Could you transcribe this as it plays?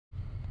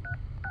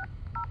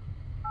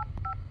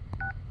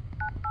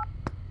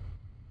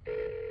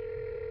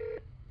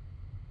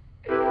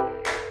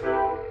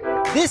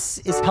This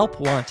is Help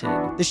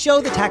Wanted, the show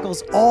that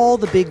tackles all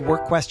the big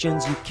work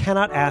questions you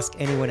cannot ask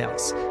anyone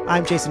else.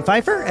 I'm Jason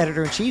Pfeiffer,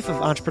 editor-in-chief of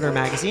Entrepreneur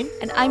Magazine.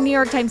 And I'm New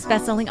York Times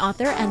bestselling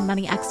author and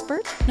money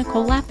expert,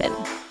 Nicole Lapin.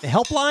 The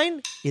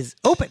helpline is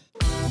open.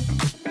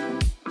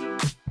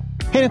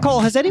 Hey,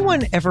 Nicole, has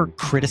anyone ever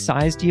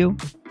criticized you?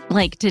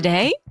 Like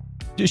today?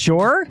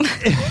 Sure.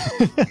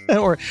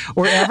 or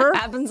ever?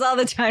 Happens all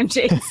the time,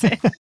 Jason.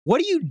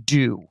 What do you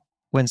do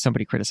when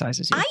somebody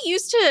criticizes you? I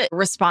used to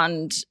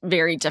respond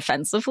very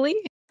defensively.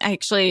 I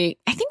think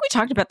we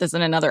talked about this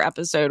in another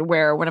episode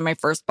where one of my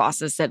first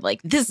bosses said, like,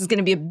 this is going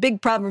to be a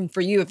big problem for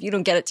you if you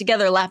don't get it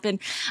together, Lapin.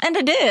 And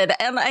I did.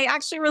 And I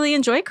actually really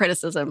enjoy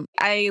criticism.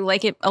 I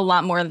like it a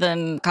lot more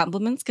than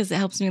compliments because it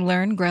helps me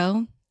learn,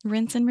 grow,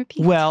 rinse and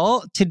repeat.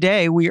 Well,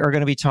 today we are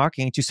going to be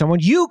talking to someone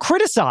you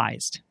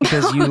criticized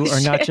because you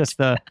are not just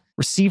the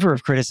receiver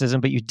of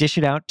criticism, but you dish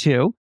it out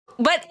too.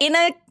 But in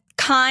a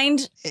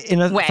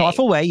way.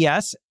 Thoughtful way,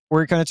 yes.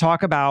 We're going to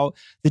talk about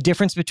the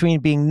difference between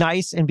being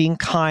nice and being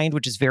kind,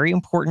 which is very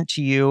important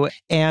to you,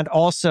 and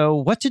also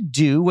what to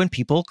do when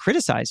people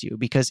criticize you,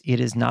 because it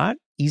is not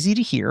easy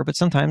to hear, but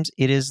sometimes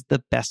it is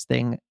the best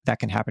thing that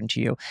can happen to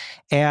you.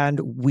 And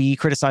we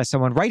criticize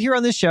someone right here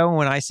on this show. And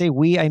when I say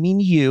we, I mean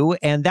you.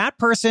 And that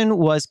person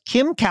was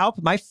Kim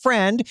Kaup, my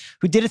friend,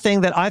 who did a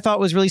thing that I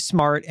thought was really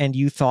smart and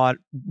you thought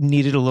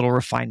needed a little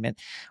refinement.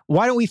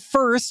 Why don't we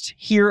first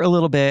hear a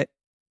little bit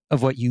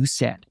of what you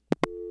said?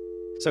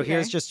 So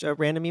here's just a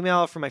random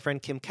email from my friend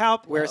Kim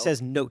Kaup where it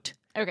says note.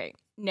 Okay,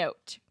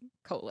 note, :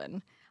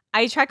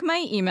 I check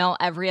my email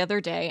every other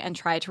day and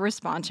try to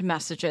respond to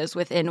messages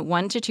within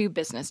 1 to 2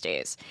 business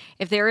days.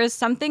 If there is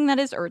something that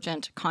is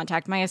urgent,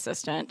 contact my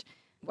assistant,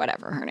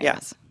 whatever her name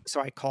is.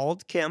 So I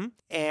called Kim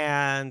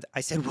and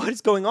I said, what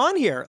is going on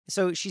here?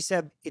 So she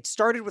said it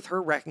started with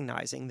her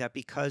recognizing that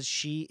because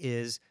she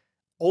is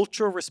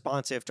ultra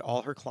responsive to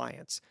all her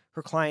clients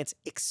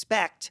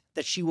expect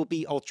that she will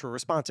be ultra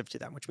responsive to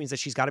them, which means that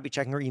she's got to be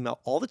checking her email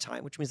all the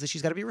time, which means that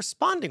she's got to be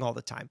responding all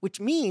the time, which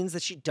means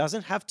that she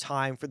doesn't have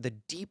time for the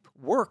deep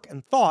work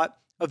and thought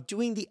of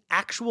doing the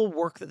actual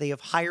work that they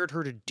have hired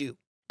her to do.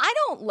 I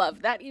don't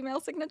love that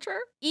email signature.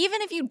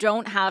 Even if you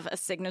don't have a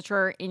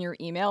signature in your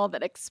email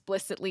that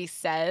explicitly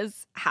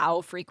says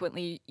how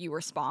frequently you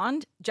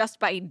respond, just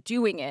by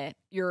doing it,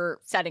 you're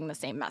setting the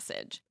same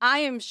message. I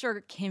am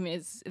sure Kim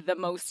is the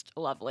most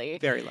lovely.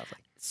 Very lovely.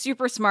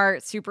 Super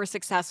smart, super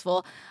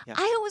successful. Yeah.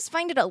 I always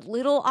find it a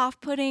little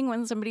off-putting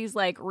when somebody's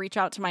like, reach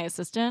out to my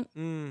assistant,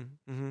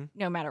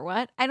 no matter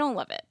what. I don't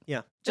love it.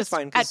 Yeah, just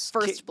fine, at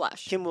first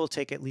blush. Kim will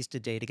take at least a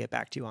day to get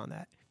back to you on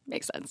that.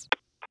 Makes sense.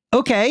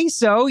 Okay,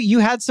 so you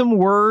had some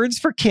words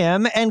for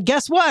Kim, and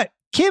guess what?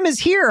 Kim is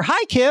here.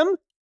 Hi, Kim.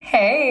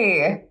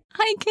 Hey.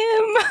 Hi,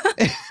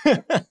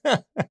 Kim.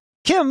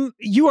 Kim,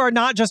 you are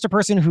not just a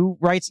person who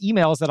writes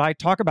emails that I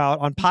talk about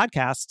on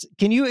podcasts.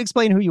 Can you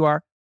explain who you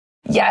are?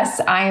 Yes,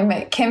 I'm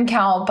Kim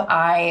Kaup.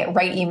 I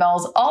write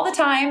emails all the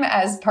time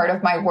as part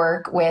of my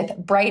work with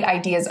Bright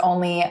Ideas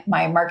Only,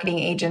 my marketing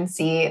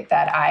agency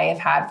that I have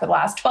had for the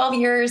last 12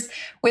 years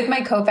with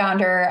my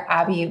co-founder,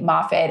 Abby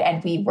Moffat.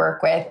 And we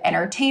work with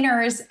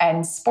entertainers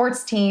and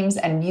sports teams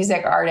and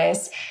music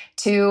artists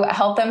to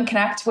help them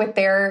connect with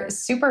their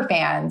super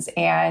fans.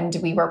 And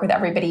we work with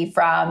everybody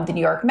from the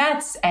New York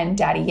Mets and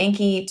Daddy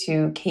Yankee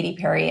to Katy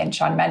Perry and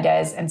Shawn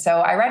Mendes. And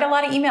so I write a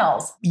lot of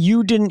emails.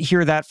 You didn't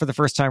hear that for the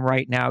first time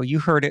right now. You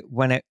heard it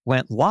when it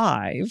went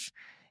live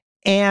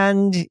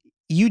and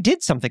you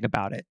did something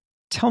about it.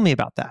 Tell me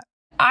about that.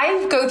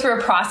 I go through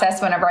a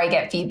process whenever I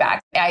get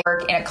feedback. I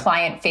work in a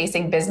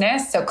client-facing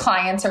business, so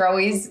clients are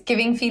always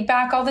giving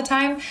feedback all the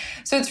time.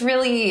 So it's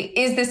really,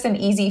 is this an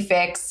easy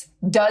fix?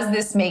 Does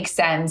this make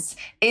sense?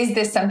 Is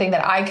this something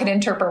that I could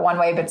interpret one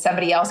way, but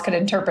somebody else could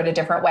interpret a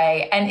different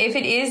way? And if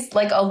it is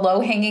like a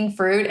low-hanging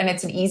fruit and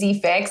it's an easy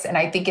fix, and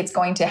I think it's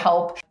going to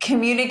help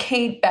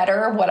communicate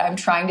better what I'm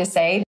trying to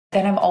say,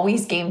 then I'm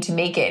always game to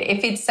make it.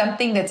 If it's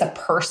something that's a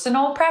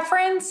personal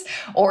preference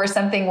or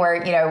something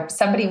where,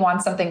 somebody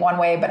wants something one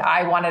way, but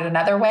I want it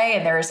another way,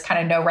 and there's kind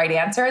of no right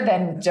answer,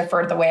 then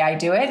defer the way I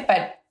do it.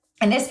 But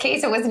in this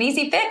case, it was an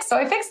easy fix, so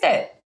I fixed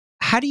it.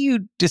 How do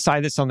you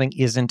decide that something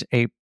isn't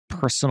a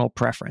personal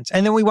preference?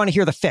 And then we want to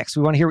hear the fix.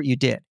 We want to hear what you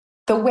did.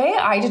 The way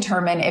I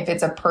determine if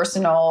it's a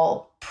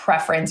personal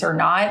preference or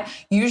not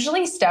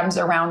usually stems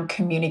around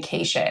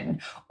communication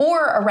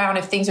or around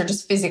if things are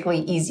just physically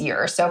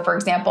easier. So for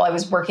example, I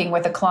was working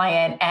with a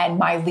client and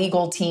my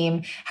legal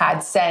team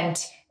had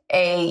sent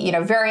a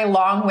very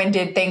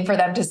long-winded thing for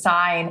them to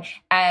sign,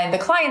 and the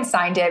client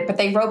signed it, but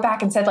they wrote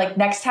back and said, like,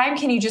 next time,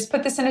 can you just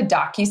put this in a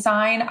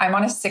DocuSign? I'm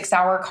on a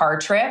 6-hour car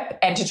trip,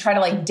 and to try to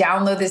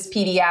download this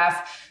PDF,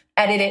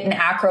 edit it in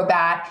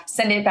Acrobat,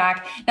 send it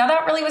back. Now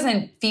that really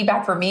wasn't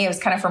feedback for me. It was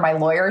kind of for my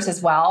lawyers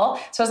as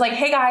well. So I was like,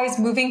 hey guys,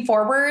 moving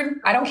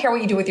forward, I don't care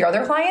what you do with your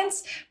other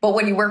clients, but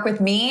when you work with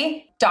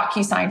me,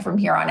 DocuSign from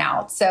here on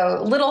out.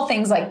 So little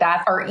things like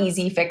that are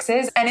easy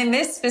fixes. And in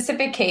this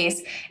specific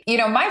case,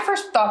 my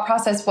first thought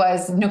process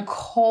was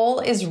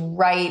Nicole is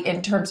right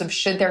in terms of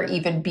should there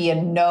even be a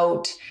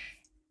note,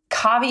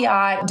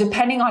 caveat,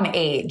 depending on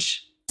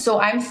age. So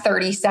I'm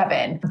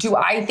 37. Do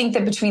I think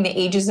that between the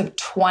ages of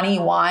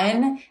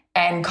 21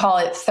 and call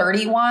it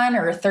 31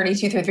 or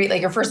 32, 33,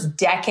 like your first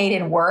decade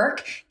in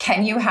work,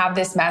 can you have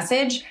this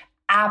message?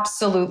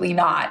 Absolutely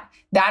not.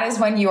 That is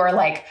when you are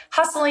like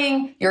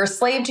hustling, you're a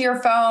slave to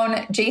your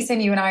phone.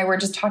 Jason, you and I were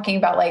just talking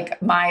about like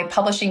my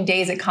publishing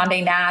days at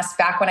Condé Nast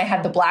back when I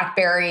had the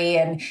BlackBerry,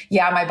 and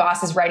yeah, my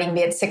boss is writing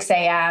me at 6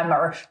 a.m.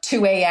 or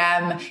 2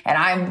 a.m. and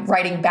I'm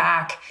writing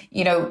back.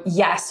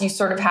 Yes, you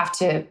sort of have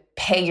to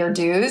pay your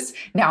dues.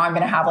 Now I'm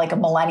going to have like a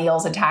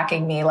millennials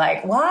attacking me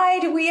like, why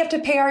do we have to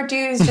pay our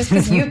dues just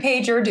because you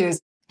paid your dues?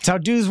 That's how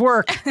dues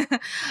work.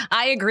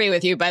 I agree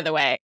with you, by the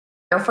way.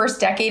 Your first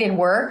decade in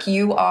work,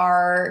 you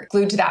are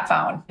glued to that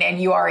phone and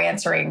you are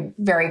answering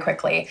very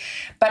quickly.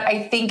 But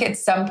I think at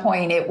some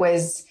point it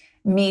was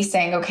me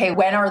saying, okay,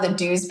 when are the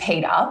dues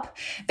paid up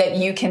that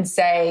you can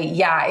say,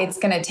 yeah, it's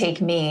going to take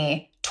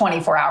me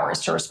 24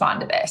 hours to respond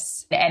to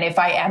this. And if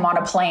I am on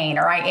a plane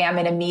or I am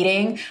in a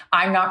meeting,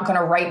 I'm not going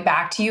to write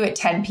back to you at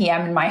 10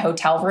 p.m. in my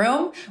hotel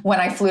room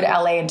when I flew to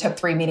LA and took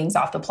 3 meetings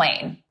off the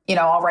plane.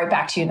 I'll write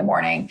back to you in the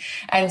morning.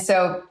 And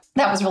so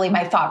that was really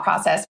my thought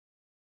process.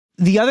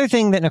 The other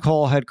thing that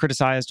Nicole had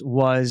criticized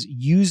was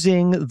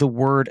using the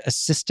word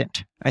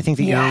assistant. I think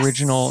your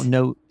original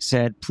note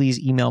said, please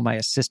email my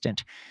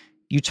assistant.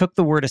 You took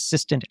the word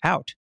assistant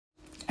out.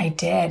 I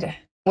did.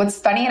 What's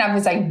funny enough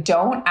is I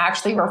don't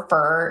actually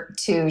refer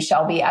to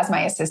Shelby as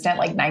my assistant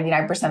like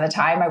 99% of the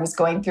time. I was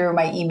going through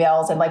my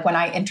emails and like when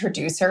I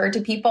introduce her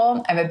to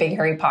people, I'm a big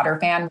Harry Potter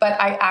fan, but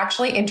I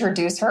actually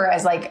introduce her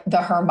as like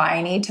the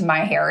Hermione to my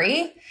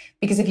Harry.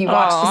 Because if you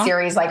watch the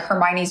series, like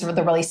Hermione's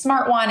the really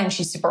smart one and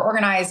she's super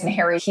organized, and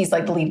Harry, he's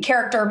like the lead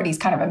character, but he's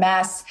kind of a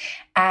mess.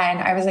 And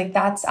I was like,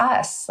 that's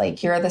us.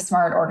 Like, you're the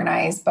smart,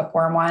 organized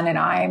bookworm one, and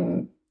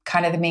I'm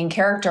kind of the main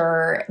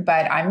character,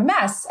 but I'm a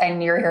mess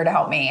and you're here to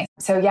help me.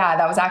 So yeah,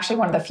 that was actually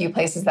one of the few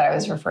places that I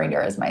was referring to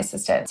her as my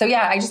assistant. So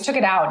yeah, I just took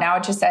it out. Now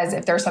it just says,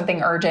 if there's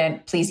something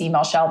urgent, please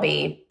email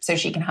Shelby so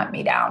she can hunt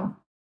me down.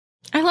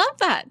 I love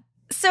that.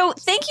 So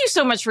thank you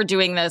so much for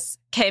doing this,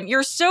 Kim.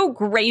 You're so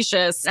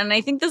gracious. And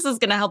I think this is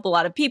going to help a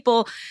lot of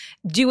people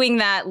doing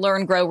that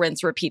learn, grow,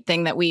 rinse, repeat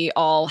thing that we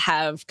all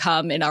have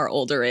come in our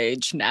older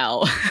age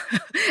now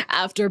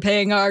after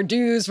paying our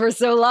dues for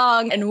so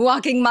long and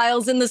walking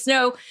miles in the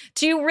snow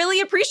to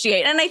really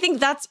appreciate. And I think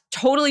that's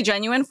totally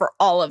genuine for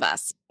all of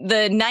us.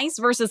 The nice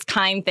versus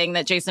kind thing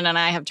that Jason and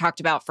I have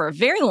talked about for a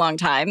very long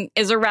time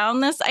is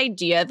around this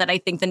idea that I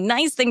think the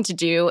nice thing to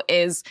do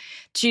is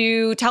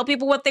to tell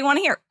people what they want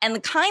to hear. And the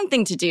kind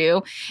thing to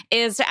do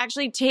is to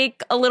actually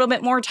take a little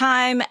bit more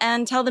time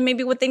and tell them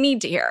maybe what they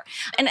need to hear.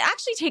 And it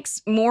actually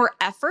takes more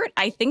effort,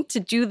 I think, to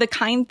do the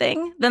kind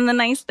thing than the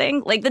nice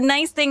thing. Like the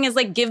nice thing is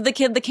like, give the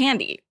kid the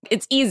candy.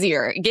 It's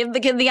easier. Give the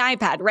kid the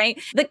iPad, right?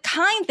 The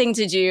kind thing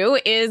to do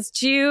is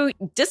to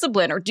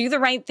discipline or do the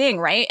right thing,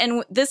 right?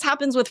 And this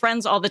happens with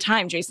friends all the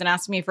time. Jason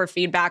asked me for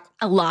feedback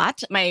a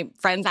lot. My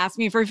friends ask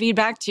me for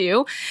feedback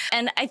too.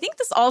 And I think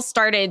this all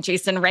started,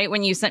 Jason, right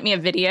when you sent me a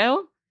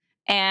video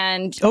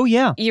and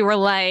you were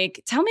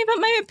like, tell me about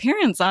my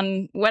appearance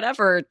on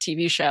whatever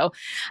TV show.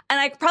 And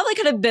I probably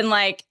could have been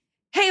like,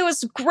 hey, it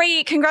was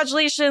great.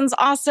 Congratulations.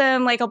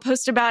 Awesome. Like, I'll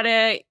post about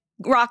it.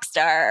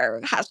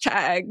 Rockstar,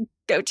 hashtag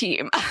go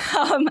team.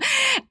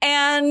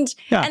 And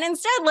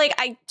instead, like,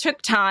 I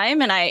took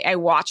time and I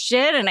watched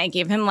it and I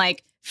gave him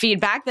like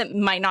feedback that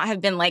might not have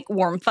been like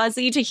warm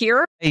fuzzy to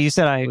hear. You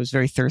said I was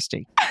very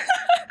thirsty.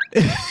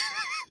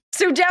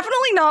 So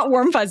definitely not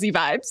warm fuzzy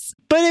vibes.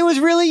 But it was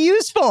really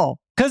useful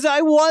because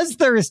I was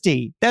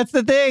thirsty. That's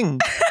the thing.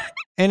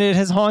 And it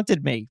has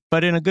haunted me,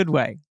 but in a good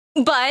way.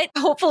 But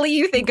hopefully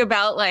you think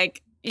about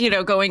like,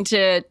 going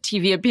to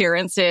TV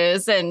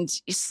appearances and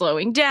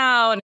slowing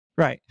down.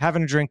 Right.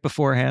 Having a drink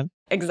beforehand.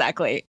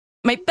 Exactly.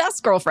 My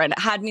best girlfriend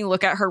had me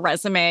look at her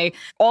resume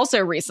also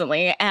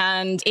recently,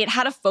 and it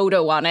had a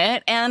photo on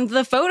it, and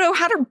the photo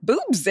had her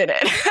boobs in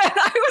it. And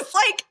I was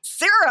like,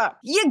 Sarah,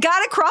 you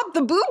gotta crop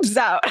the boobs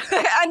out.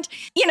 And,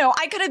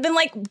 I could have been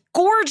like,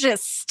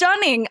 gorgeous,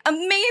 stunning,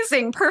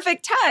 amazing,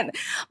 perfect 10.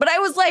 But I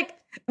was like,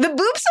 the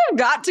boobs have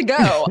got to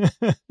go.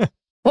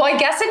 Well, I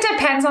guess it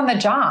depends on the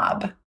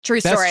job. True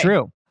story. That's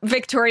true.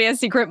 Victoria's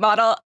Secret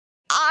model.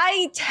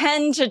 I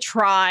tend to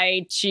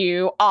try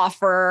to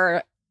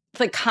offer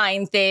the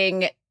kind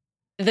thing,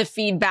 the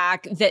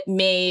feedback that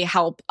may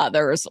help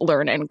others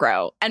learn and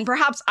grow. And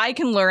perhaps I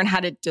can learn how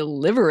to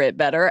deliver it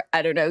better.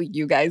 I don't know.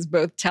 You guys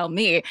both tell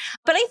me.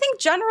 But I think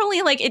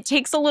generally, like, it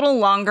takes a little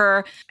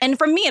longer. And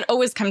for me, it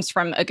always comes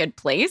from a good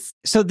place.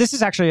 So this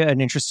is actually an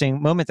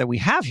interesting moment that we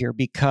have here,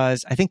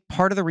 because I think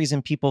part of the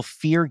reason people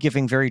fear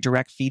giving very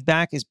direct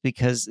feedback is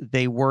because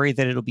they worry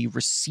that it'll be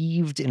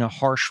received in a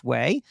harsh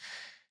way.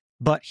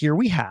 But here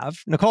we have,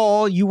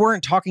 Nicole, you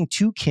weren't talking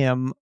to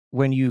Kim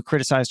when you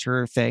criticized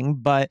her thing,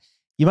 but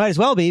you might as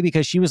well be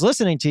because she was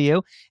listening to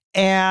you.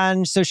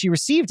 And so she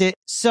received it.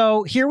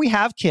 So here we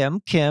have Kim.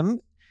 Kim,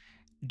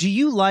 do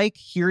you like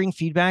hearing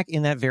feedback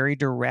in that very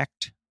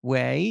direct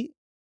way?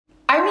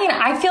 I mean,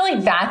 I feel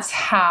like that's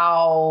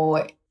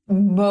how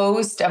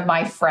most of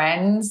my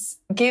friends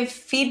give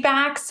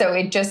feedback. So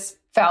it just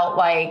felt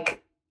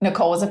like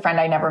Nicole was a friend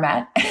I never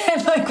met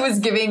and like was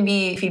giving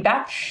me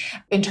feedback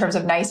in terms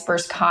of nice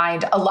versus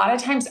kind. A lot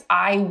of times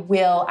I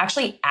will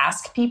actually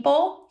ask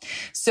people.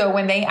 So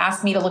when they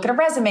ask me to look at a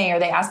resume or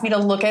they ask me to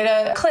look at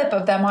a clip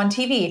of them on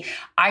TV,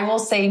 I will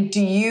say,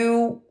 do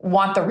you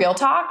want the real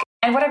talk?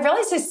 And what I've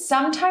realized is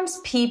sometimes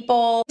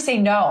people say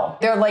no.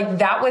 They're like,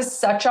 that was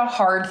such a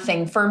hard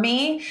thing for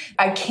me.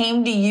 I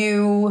came to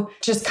you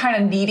just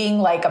kind of needing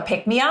like a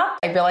pick me up.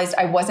 I realized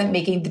I wasn't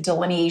making the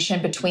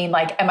delineation between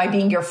like, am I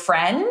being your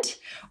friend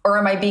or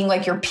am I being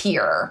like your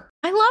peer?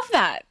 I love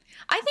that.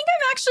 I think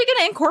I'm actually going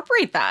to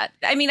incorporate that.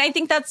 I mean, I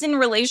think that's in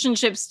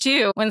relationships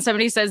too. When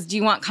somebody says, do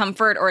you want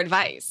comfort or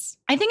advice?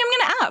 I think I'm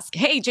going to ask,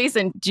 hey,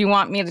 Jason, do you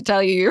want me to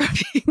tell you you're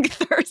being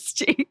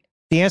thirsty?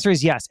 The answer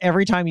is yes.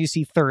 Every time you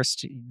see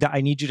thirst,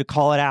 I need you to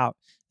call it out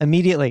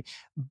immediately.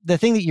 The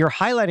thing that you're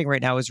highlighting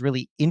right now is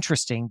really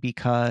interesting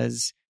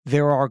because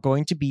there are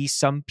going to be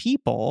some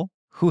people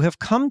who have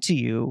come to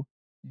you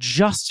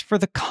just for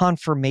the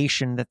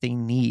confirmation that they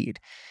need.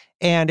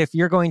 And if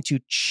you're going to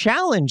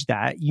challenge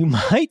that, you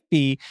might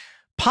be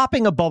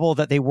popping a bubble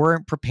that they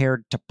weren't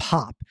prepared to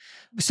pop.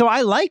 So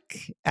I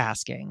like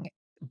asking,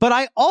 but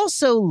I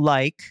also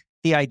like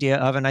the idea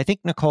of, and I think,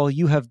 Nicole,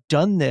 you have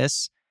done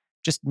this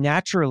just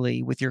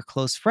naturally with your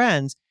close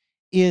friends,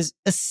 is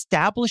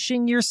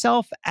establishing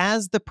yourself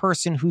as the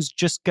person who's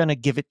just going to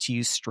give it to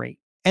you straight.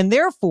 And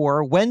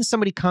therefore, when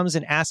somebody comes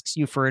and asks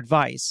you for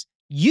advice,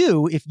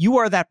 if you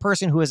are that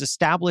person who has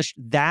established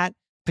that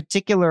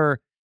particular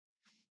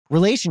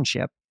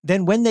relationship,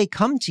 then when they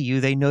come to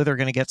you, they know they're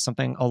going to get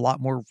something a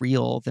lot more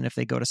real than if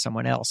they go to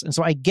someone else. And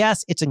so I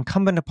guess it's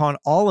incumbent upon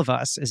all of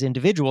us as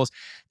individuals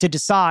to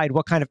decide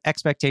what kind of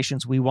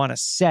expectations we want to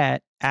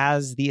set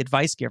as the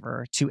advice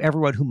giver to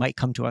everyone who might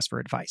come to us for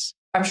advice.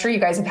 I'm sure you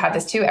guys have had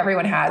this too.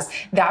 Everyone has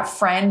that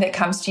friend that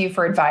comes to you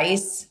for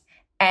advice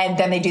and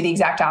then they do the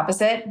exact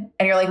opposite.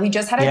 And you're like, we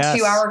just had a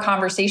 2-hour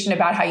conversation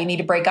about how you need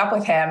to break up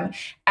with him.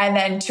 And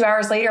then 2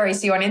 hours later, I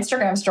see you on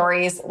Instagram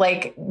stories,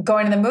 like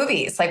going to the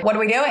movies. Like, what are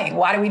we doing?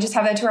 Why do we just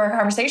have that 2-hour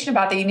conversation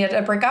about that you need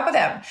to break up with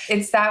him?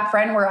 It's that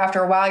friend where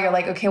after a while, you're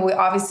like, okay, well,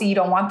 obviously you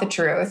don't want the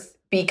truth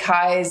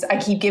because I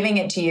keep giving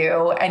it to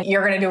you and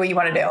you're going to do what you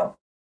want to do.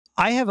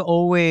 I have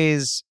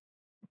always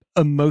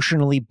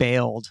emotionally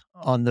bailed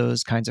on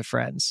those kinds of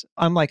friends.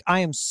 I'm like, I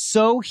am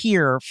so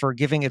here for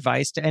giving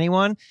advice to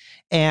anyone.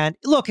 And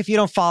look, if you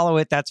don't follow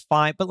it, that's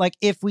fine. But like,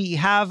 if we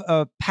have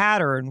a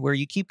pattern where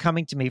you keep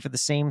coming to me for the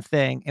same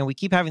thing and we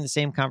keep having the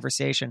same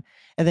conversation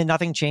and then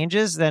nothing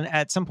changes, then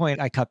at some point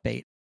I cut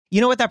bait.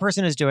 You know what that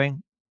person is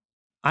doing?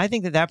 I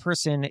think that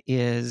person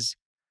is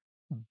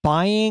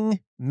buying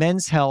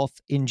Men's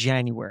Health in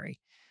January,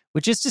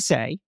 which is to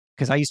say,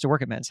 because I used to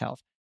work at Men's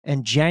Health,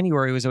 and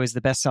January was always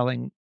the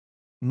best-selling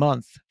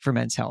month for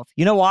Men's Health.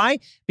 You know why?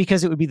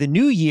 Because it would be the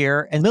new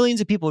year and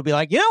millions of people would be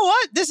like, you know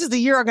what? This is the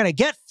year I'm going to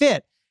get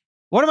fit.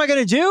 What am I going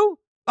to do?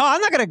 Oh,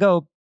 I'm not going to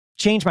go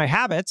change my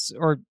habits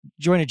or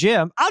join a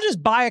gym. I'll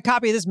just buy a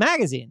copy of this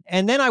magazine.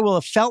 And then I will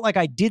have felt like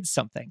I did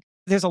something.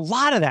 There's a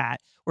lot of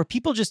that where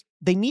people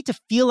they need to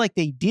feel like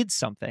they did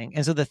something.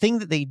 And so the thing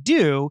that they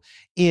do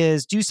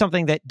is do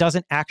something that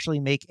doesn't actually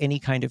make any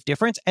kind of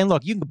difference. And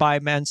look, you can buy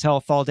Men's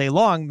Health all day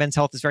long. Men's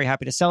Health is very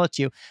happy to sell it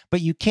to you,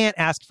 but you can't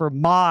ask for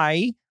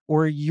my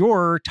or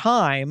your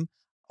time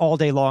all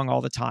day long,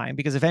 all the time,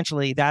 because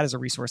eventually that is a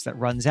resource that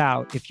runs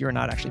out if you're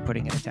not actually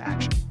putting it into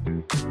action.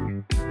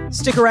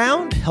 Stick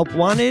around. Help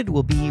Wanted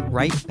will be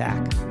right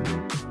back.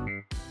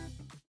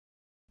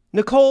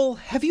 Nicole,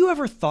 have you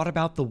ever thought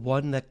about the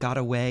one that got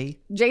away?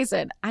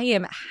 Jason, I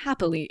am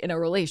happily in a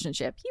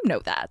relationship. You know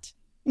that.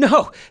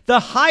 No, the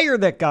hire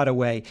that got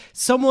away.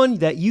 Someone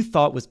that you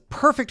thought was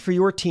perfect for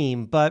your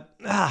team, but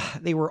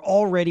they were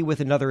already with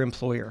another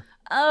employer.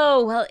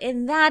 Oh, well,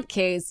 in that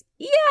case,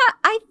 yeah,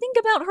 I think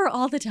about her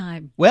all the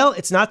time. Well,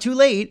 it's not too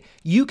late.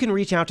 You can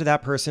reach out to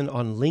that person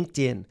on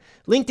LinkedIn.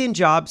 LinkedIn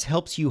Jobs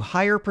helps you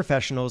hire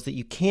professionals that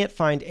you can't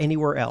find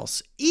anywhere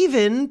else,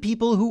 even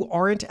people who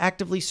aren't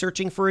actively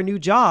searching for a new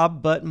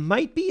job, but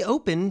might be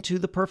open to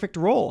the perfect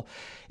role.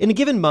 In a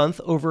given month,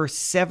 over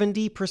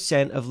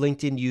 70% of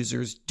LinkedIn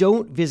users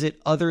don't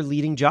visit other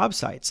leading job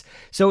sites.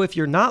 So if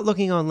you're not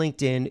looking on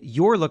LinkedIn,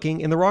 you're looking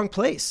in the wrong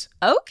place.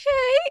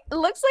 Okay,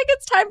 looks like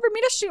it's time for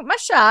me to shoot my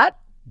shot.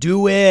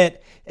 Do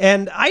it.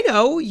 And I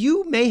know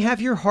you may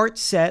have your heart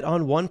set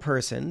on one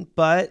person,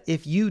 but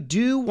if you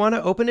do want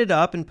to open it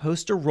up and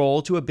post a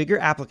role to a bigger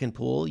applicant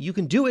pool, you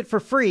can do it for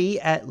free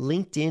at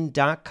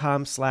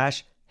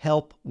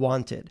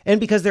linkedin.com/helpwanted. And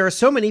because there are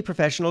so many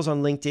professionals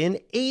on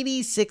LinkedIn,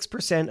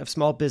 86% of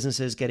small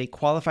businesses get a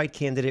qualified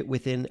candidate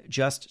within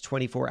just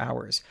 24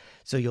 hours.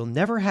 So you'll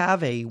never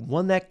have a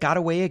one that got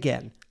away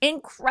again.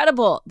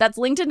 Incredible. That's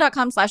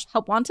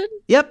linkedin.com/helpwanted?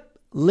 Yep.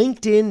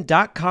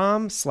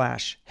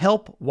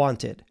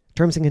 LinkedIn.com/helpwanted.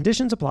 Terms and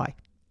conditions apply.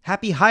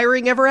 Happy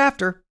hiring ever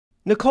after.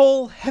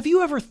 Nicole, have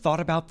you ever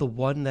thought about the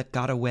one that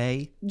got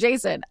away?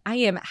 Jason, I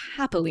am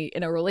happily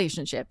in a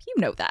relationship. You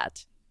know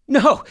that.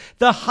 No,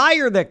 the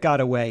hire that got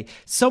away.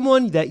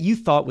 Someone that you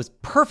thought was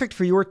perfect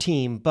for your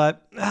team,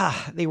 but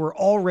they were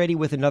already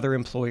with another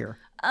employer.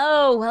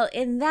 Oh, well,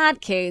 in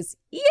that case,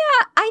 Yeah,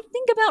 I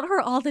think about her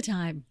all the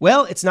time.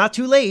 Well, it's not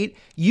too late.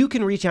 You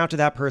can reach out to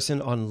that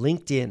person on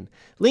LinkedIn.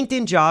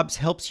 LinkedIn Jobs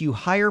helps you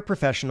hire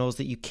professionals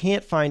that you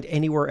can't find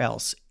anywhere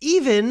else,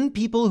 even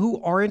people who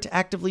aren't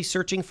actively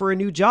searching for a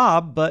new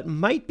job, but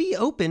might be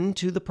open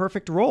to the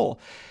perfect role.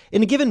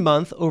 In a given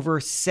month, over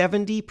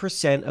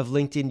 70% of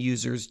LinkedIn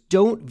users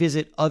don't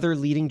visit other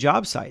leading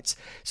job sites.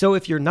 So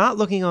if you're not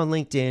looking on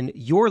LinkedIn,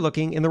 you're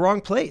looking in the wrong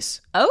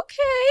place.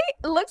 Okay,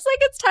 looks like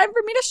it's time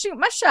for me to shoot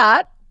my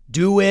shot.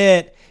 Do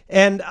it.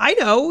 And I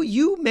know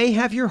you may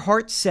have your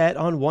heart set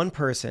on one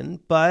person,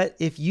 but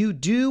if you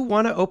do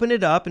want to open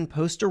it up and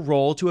post a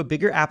role to a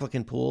bigger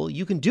applicant pool,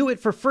 you can do it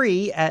for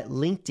free at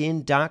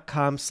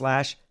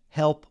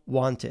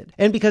linkedin.com/helpwanted.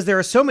 And because there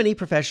are so many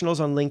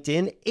professionals on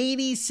LinkedIn,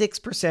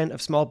 86%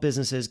 of small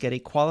businesses get a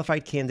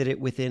qualified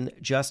candidate within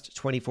just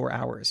 24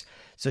 hours.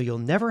 So you'll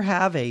never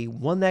have a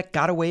one that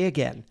got away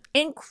again.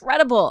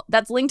 Incredible.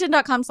 That's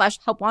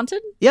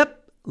linkedin.com/helpwanted. Yep.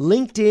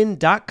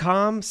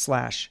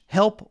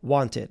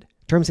 LinkedIn.com/helpwanted.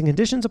 Terms and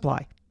conditions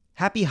apply.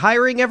 Happy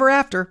hiring ever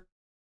after.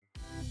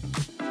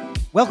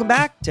 Welcome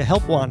back to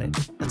Help Wanted.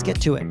 Let's get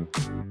to it.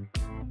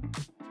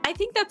 I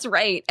think that's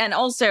right. And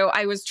also,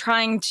 I was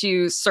trying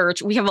to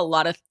search. We have a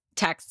lot of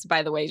texts,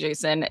 by the way,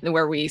 Jason,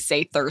 where we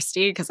say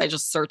thirsty, because I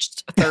just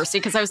searched thirsty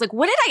because I was like,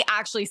 what did I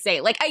actually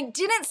say? Like, I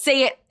didn't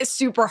say it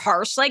super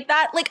harsh like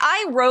that. Like,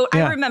 I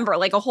remember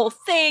like a whole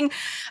thing,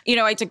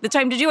 I took the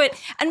time to do it.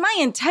 And my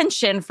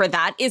intention for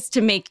that is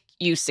to make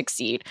you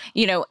succeed,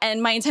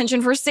 and my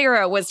intention for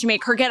Sarah was to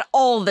make her get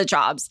all the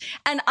jobs.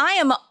 And I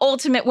am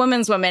ultimate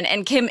woman's woman.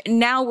 And Kim,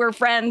 now we're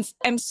friends.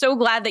 I'm so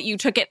glad that you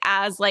took it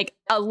as like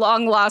a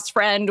long lost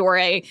friend or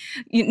a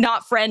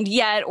not friend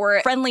yet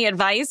or friendly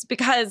advice,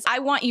 because I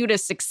want you to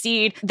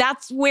succeed.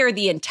 That's where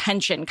the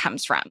intention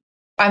comes from.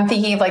 I'm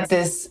thinking of like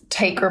this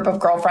tight group of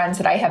girlfriends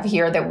that I have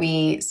here that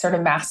we sort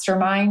of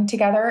mastermind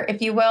together,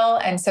 if you will.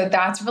 And so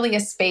that's really a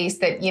space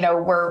that,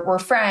 we're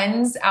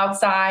friends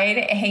outside,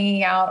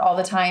 hanging out all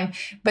the time.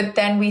 But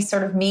then we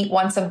sort of meet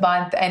once a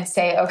month and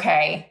say,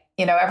 okay,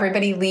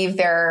 everybody leave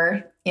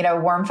their,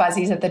 warm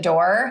fuzzies at the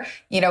door,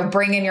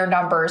 bring in your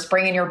numbers,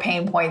 bring in your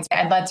pain points,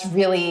 and let's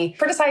really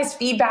criticize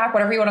feedback,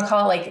 whatever you want to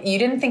call it. Like, you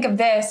didn't think of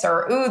this,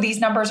 or, ooh, these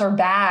numbers are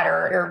bad,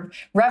 or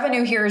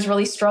revenue here is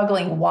really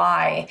struggling.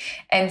 Why?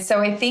 And so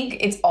I think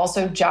it's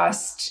also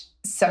just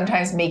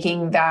sometimes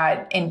making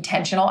that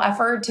intentional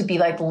effort to be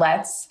like,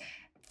 let's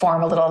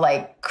form a little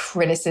like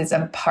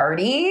criticism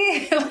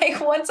party, like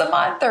once a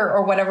month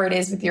or whatever it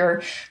is with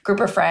your group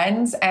of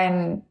friends,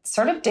 and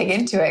sort of dig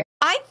into it.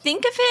 I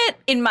think of it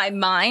in my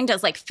mind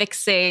as like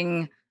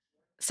fixing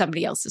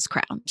somebody else's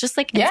crown. Just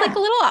like, it's like a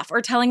little off,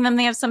 or telling them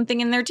they have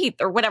something in their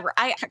teeth or whatever.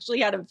 I actually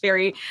had a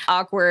very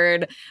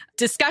awkward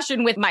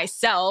discussion with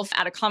myself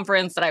at a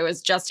conference that I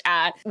was just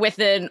at with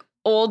an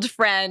old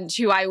friend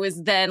who I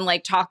was then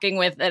like talking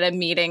with at a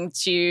meeting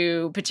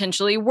to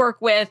potentially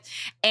work with.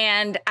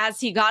 And as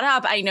he got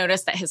up, I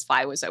noticed that his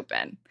fly was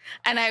open.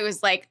 And I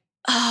was like,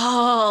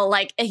 oh,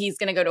 like he's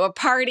going to go to a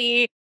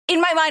party. In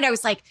my mind, I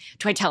was like,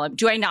 do I tell him?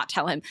 Do I not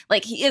tell him?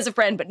 Like, he is a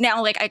friend, but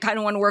now like I kind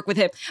of want to work with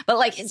him. But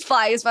like his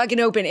fly is fucking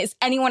open. Is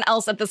anyone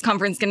else at this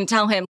conference going to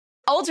tell him?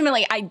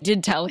 Ultimately, I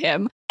did tell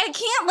him. I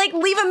can't like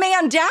leave a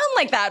man down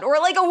like that, or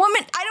like a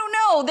woman. I don't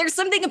know. There's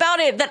something about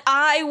it that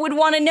I would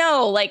want to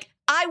know. Like,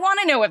 I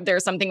want to know if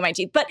there's something in my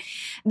teeth. But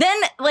then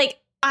like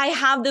I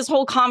have this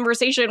whole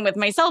conversation with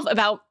myself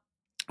about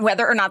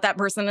whether or not that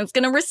person is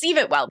going to receive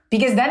it well.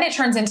 Because then it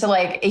turns into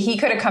like, he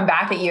could have come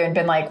back at you and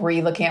been like, were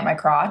you looking at my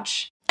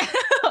crotch?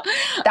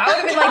 That would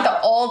have been like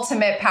the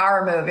ultimate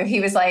power move if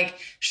he was like,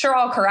 sure,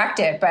 I'll correct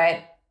it, but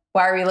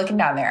why are you looking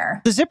down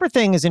there? The zipper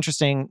thing is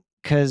interesting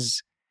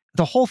because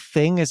the whole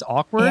thing is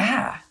awkward.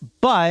 Yeah.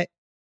 But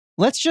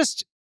let's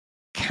just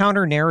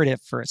counter narrative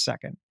for a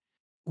second.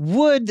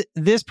 Would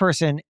this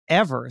person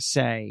ever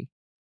say,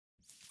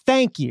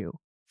 thank you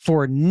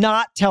for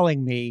not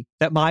telling me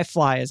that my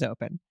fly is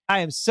open? I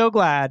am so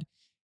glad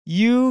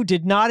you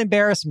did not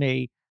embarrass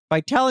me by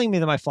telling me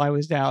that my fly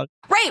was down.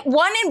 Right.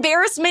 One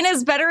embarrassment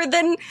is better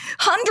than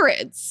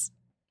hundreds.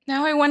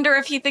 Now I wonder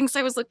if he thinks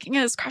I was looking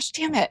at his crotch.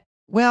 Damn it.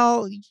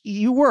 Well,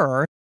 you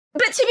were.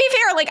 But to be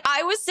fair, like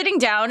I was sitting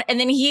down and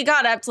then he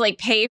got up to like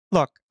pay.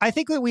 Look, I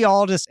think that we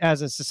all just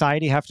as a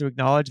society have to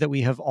acknowledge that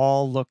we have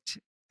all looked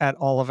at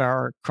all of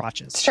our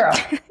crotches. It's true.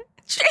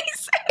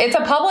 Jason. It's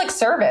a public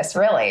service,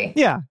 really.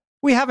 Yeah.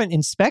 We haven't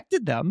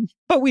inspected them,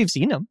 but we've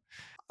seen them.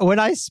 When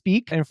I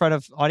speak in front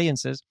of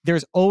audiences,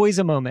 there's always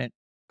a moment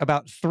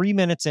about 3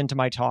 minutes into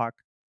my talk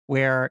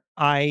where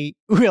I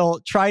will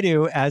try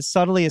to, as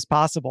subtly as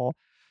possible,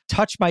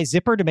 touch my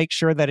zipper to make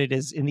sure that it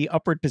is in the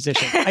upward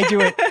position. I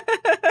do it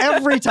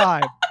every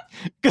time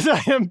because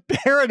I am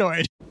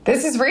paranoid.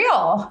 This is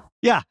real.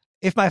 Yeah.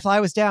 If my fly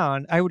was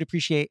down, I would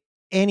appreciate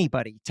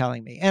anybody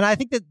telling me. And I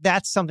think that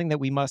that's something that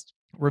we must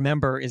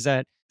remember, is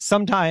that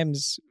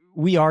sometimes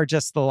we are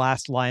just the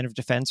last line of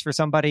defense for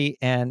somebody,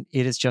 and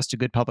it is just a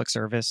good public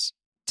service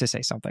to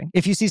say something.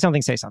 If you see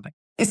something, say something.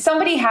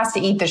 Somebody has to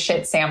eat the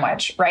shit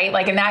sandwich, right?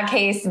 Like in that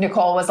case,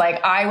 Nicole was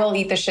like, I will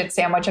eat the shit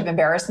sandwich of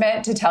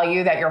embarrassment to tell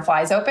you that your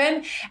fly's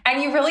open.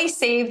 And you really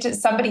saved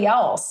somebody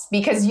else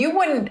because you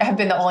wouldn't have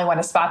been the only one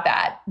to spot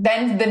that.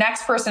 Then the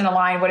next person in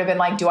line would have been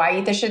like, do I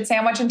eat the shit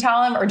sandwich and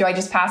tell him, or do I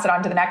just pass it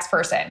on to the next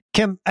person?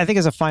 Kim, I think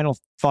as a final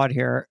thought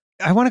here,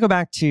 I want to go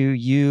back to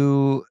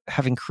you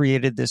having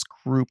created this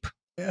group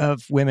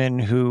of women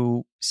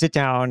who sit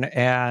down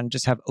and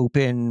just have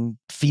open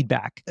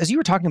feedback. As you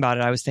were talking about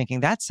it, I was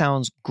thinking that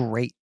sounds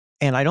great.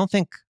 And I don't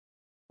think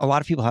a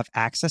lot of people have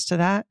access to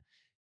that.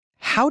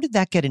 How did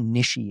that get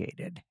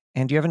initiated?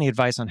 And do you have any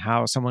advice on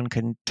how someone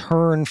can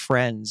turn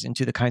friends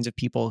into the kinds of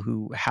people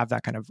who have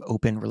that kind of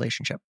open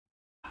relationship?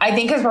 I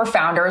think because we're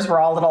founders, we're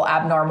all a little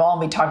abnormal and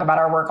we talk about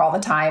our work all the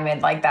time.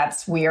 And like,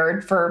 that's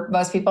weird for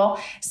most people.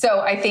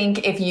 So I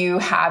think if you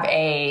have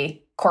a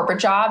corporate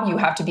job, you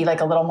have to be like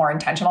a little more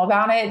intentional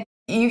about it.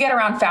 You get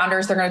around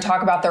founders, they're going to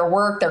talk about their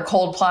work, their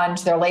cold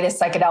plunge, their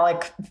latest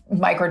psychedelic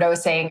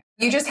microdosing.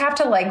 You just have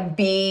to like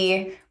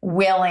be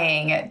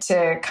willing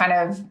to kind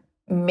of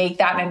make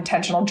that an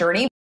intentional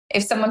journey.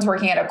 If someone's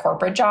working at a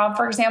corporate job,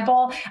 for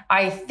example,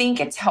 I think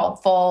it's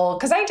helpful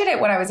because I did it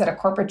when I was at a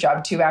corporate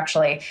job too,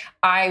 actually.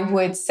 I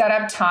would set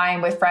up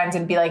time with friends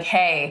and be like,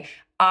 hey,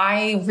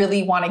 I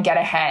really want to get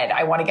ahead.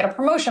 I want to get a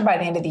promotion by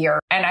the end of the year.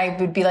 And I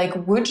would be like,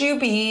 would you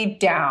be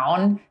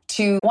down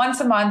to once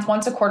a month,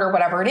 once a quarter,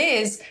 whatever it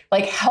is,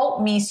 like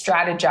help me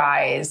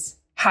strategize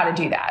how to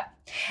do that.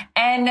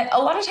 And a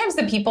lot of times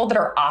the people that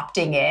are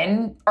opting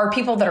in are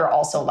people that are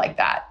also like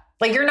that.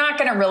 Like you're not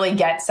going to really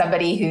get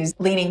somebody who's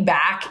leaning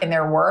back in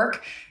their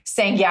work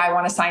saying, yeah, I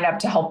want to sign up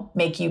to help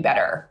make you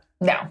better.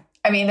 No.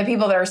 I mean, the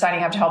people that are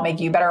signing up to help make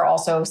you better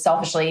also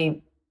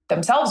selfishly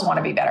themselves want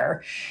to be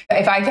better.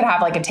 If I could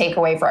have like a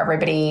takeaway for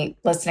everybody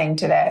listening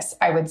to this,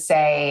 I would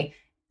say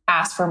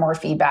ask for more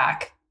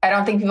feedback. I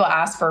don't think people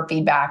ask for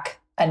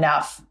feedback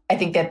enough. I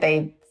think that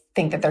they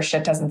think that their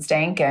shit doesn't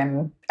stink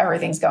and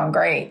everything's going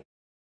great.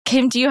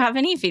 Kim, do you have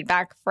any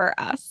feedback for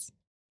us?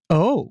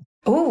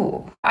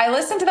 Ooh, I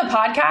listened to the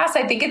podcast.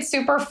 I think it's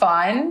super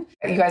fun.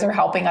 You guys are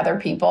helping other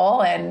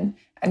people. And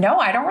no,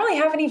 I don't really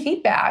have any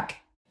feedback.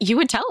 You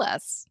would tell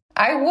us.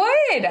 I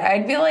would.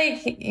 I'd be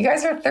like, you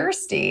guys are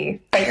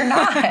thirsty, but you're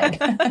not.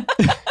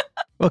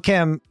 Well,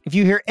 Kim, if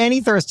you hear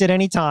any thirst at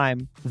any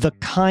time, the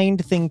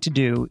kind thing to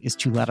do is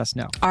to let us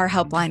know. Our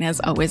helpline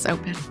is always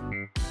open.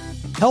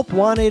 Help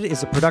Wanted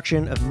is a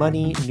production of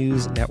Money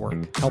News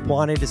Network. Help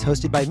Wanted is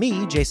hosted by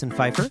me, Jason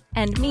Pfeiffer.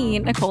 And me,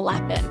 Nicole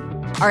Lappin.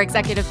 Our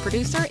executive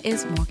producer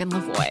is Morgan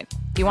Lavoie.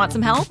 If you want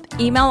some help,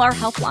 email our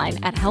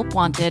helpline at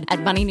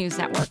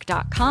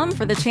helpwanted@moneynewsnetwork.com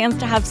for the chance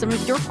to have some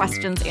of your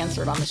questions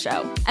answered on the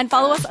show. And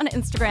follow us on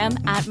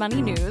Instagram at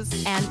Money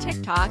News and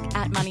TikTok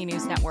at Money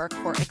News Network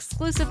for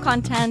exclusive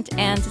content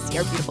and to see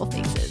our beautiful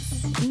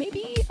faces. And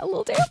maybe a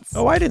little dance.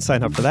 Oh, I didn't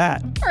sign up for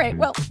that. All right,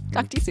 well,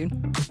 talk to you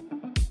soon.